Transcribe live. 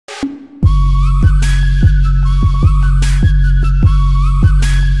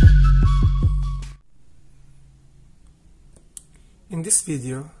In this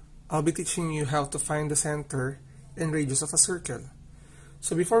video, I'll be teaching you how to find the center and radius of a circle.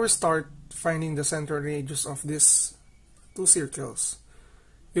 So before we start finding the center and radius of these two circles,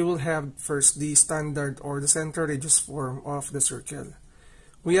 we will have first the standard or the center radius form of the circle.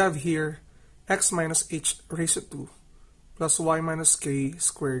 We have here x minus h raised to 2 plus y minus k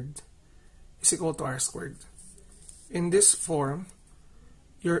squared is equal to r squared. In this form,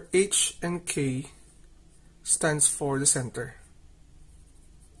 your h and k stands for the center.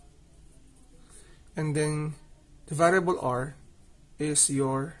 And then the variable r is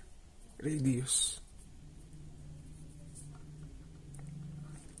your radius.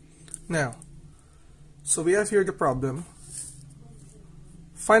 Now, so we have here the problem.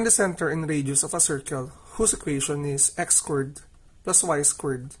 Find the center and radius of a circle whose equation is x squared plus y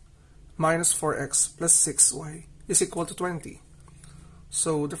squared minus 4x plus 6y is equal to 20.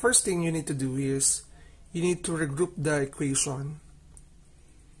 So the first thing you need to do is you need to regroup the equation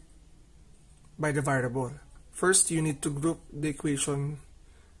by the variable. First, you need to group the equation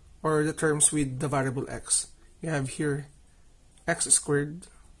or the terms with the variable x. You have here x squared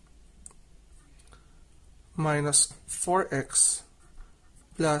minus 4x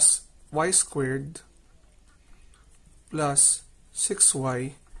plus y squared plus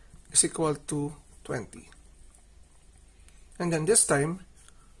 6y is equal to 20. And then this time,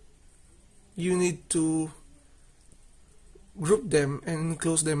 you need to group them and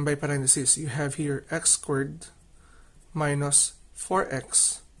enclose them by parentheses. You have here x squared minus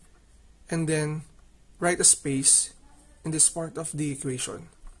 4x and then write a space in this part of the equation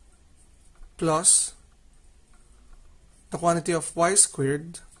plus the quantity of y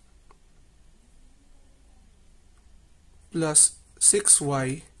squared plus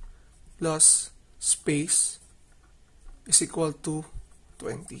 6y plus space is equal to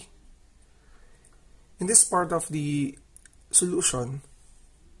 20. In this part of the solution,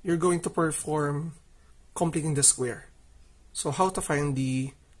 you're going to perform completing the square. So how to find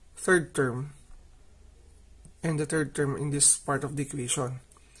the third term and the third term in this part of the equation?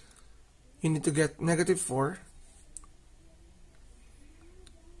 You need to get negative 4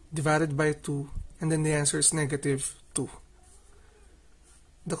 divided by 2, and then the answer is negative 2.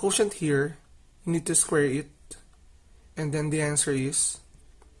 The quotient here, you need to square it, and then the answer is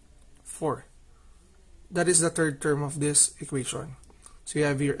 4. That is the third term of this equation. So you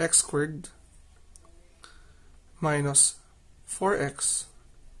have here x squared minus 4x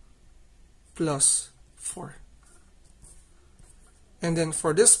plus 4. And then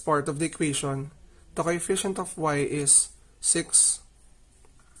for this part of the equation, the coefficient of y is 6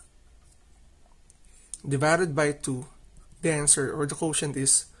 divided by 2. The answer or the quotient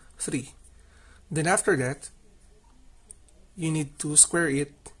is 3. Then after that, you need to square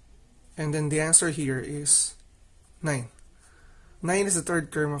it, and then the answer here is 9. 9 is the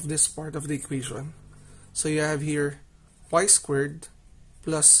third term of this part of the equation. So you have here y squared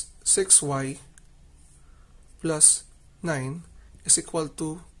plus 6y plus 9 is equal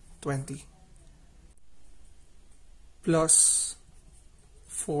to 20 plus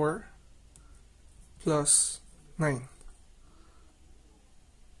 4 plus 9.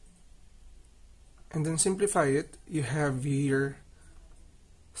 And then simplify it, you have here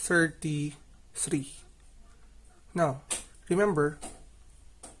 33. Now, remember,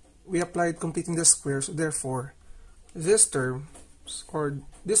 we applied completing the square, so therefore, this term, or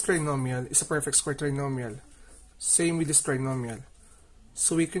this trinomial, is a perfect square trinomial. Same with this trinomial.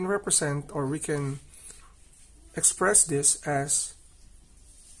 So we can represent, or we can express this as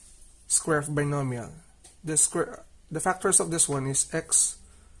square of binomial. The factors of this one is x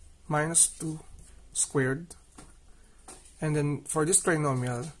minus 2 squared, and then for this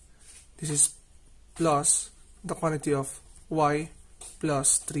trinomial, this is plus the quantity of y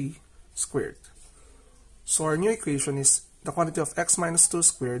plus 3 squared. So our new equation is the quantity of x minus 2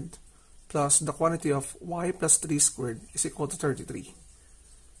 squared plus the quantity of y plus 3 squared is equal to 33.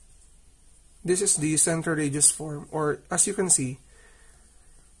 This is the center radius form, or as you can see,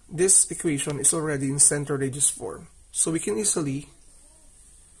 this equation is already in center radius form. So we can easily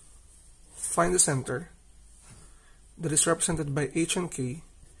find the center that is represented by h and k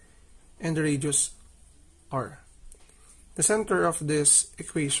and the radius r. The center of this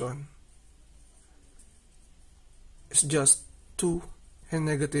equation is just 2 and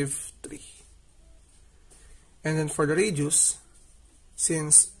negative 3. And then for the radius,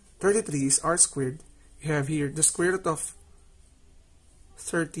 since 33 is r squared, you have here the square root of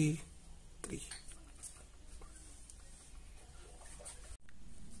 33.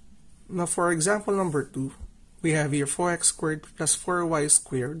 Now for example number 2, we have here 4x squared plus 4y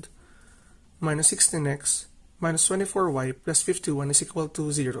squared minus 16x minus 24y plus 51 is equal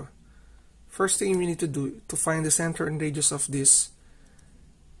to 0. First thing we need to do to find the center and radius of this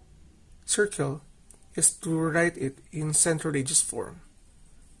circle is to write it in center radius form.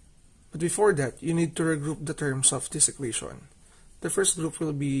 But before that, you need to regroup the terms of this equation. The first group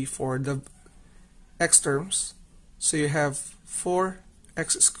will be for the x terms. So you have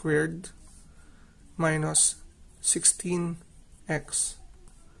 4x squared minus 16x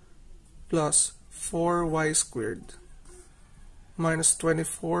plus 4y squared minus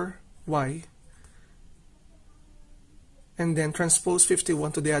 24y, and then transpose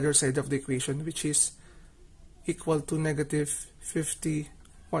 51 to the other side of the equation, which is equal to negative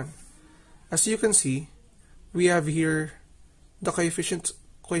 51. As you can see, we have here the coefficient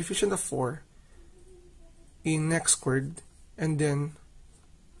of 4 in x squared and then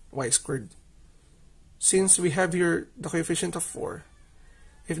y squared. Since we have here the coefficient of 4,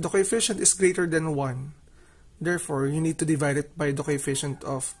 if the coefficient is greater than 1, therefore you need to divide it by the coefficient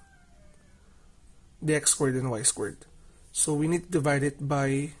of the x squared and y squared. So we need to divide it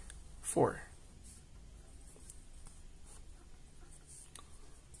by 4.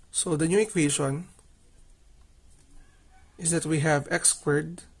 So the new equation is that we have x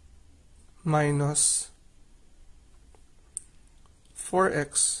squared minus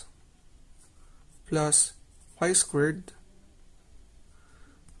 4x plus y squared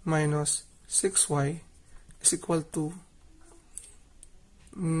minus 6y is equal to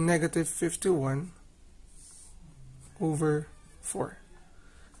negative 51 over 4.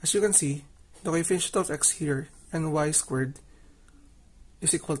 As you can see, the coefficient of x here and y squared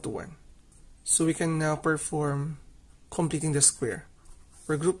is equal to 1. So we can now perform completing the square.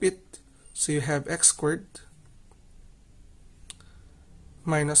 Regroup it, so you have x squared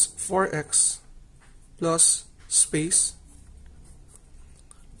minus 4x plus space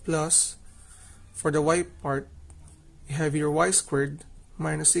plus, for the y part, you have your y squared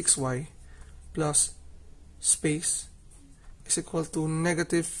minus 6y plus space is equal to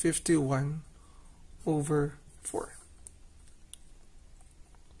negative 51 over 4.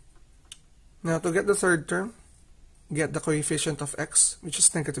 Now to get the third term, get the coefficient of x, which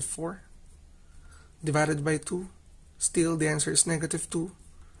is negative 4, divided by 2. Still the answer is negative 2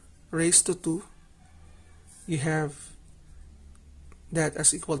 raised to 2. You have that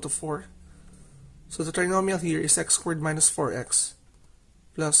as equal to 4. So the trinomial here is x squared minus 4x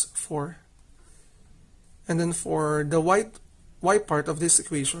plus 4. And then for the y part of this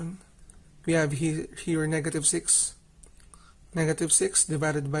equation, we have here negative 6. Negative 6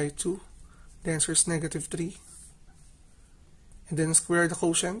 divided by 2. The answer is negative 3. And then square the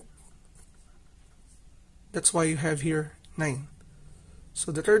quotient. That's why you have here 9.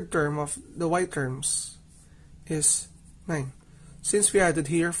 So the third term of the y terms is 9. Since we added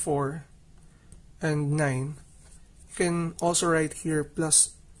here 4 and 9, you can also write here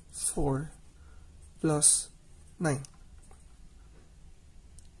plus 4 plus 9.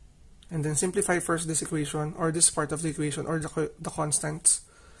 And then simplify first this equation, or this part of the equation, or the constants.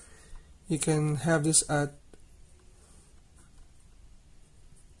 You can have this at,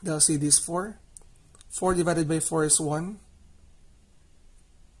 the LCD is 4. 4 divided by 4 is 1.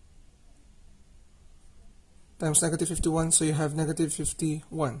 Times negative 51, so you have negative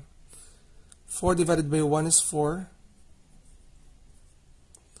 51. 4 divided by 1 is 4.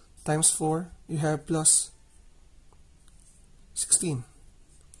 Times 4, you have plus 16.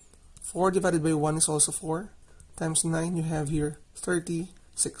 4 divided by 1 is also 4. Times 9, you have here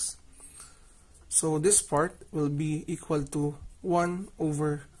 36. So this part will be equal to 1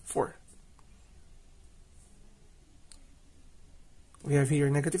 over 4. We have here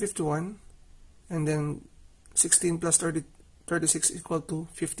negative 51, and then 16 plus 36 equal to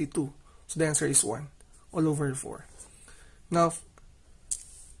 52. So the answer is 1 all over 4. Now,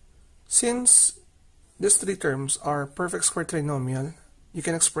 since these three terms are perfect square trinomial, you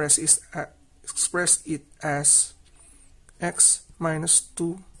can express it as x minus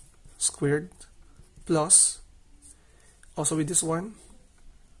 2 squared plus, also with this one,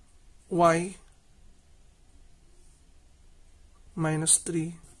 y minus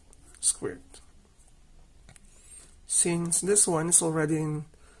 3 squared. Since this one is already in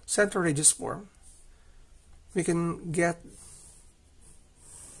center radius form, we can get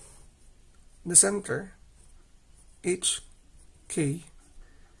the center HK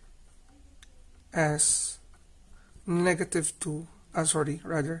as negative 2,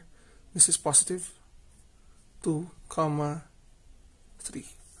 this is positive 2, 3.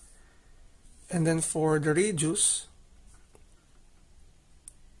 And then for the radius,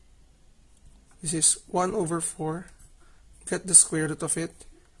 this is 1 over 4, get the square root of it,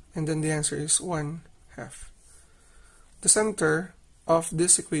 and then the answer is 1/2. The center of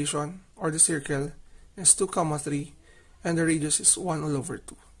this equation, or the circle, is 2, 3, and the radius is 1 all over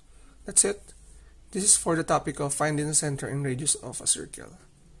 2. That's it. This is for the topic of finding the center and radius of a circle.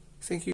 Thank you.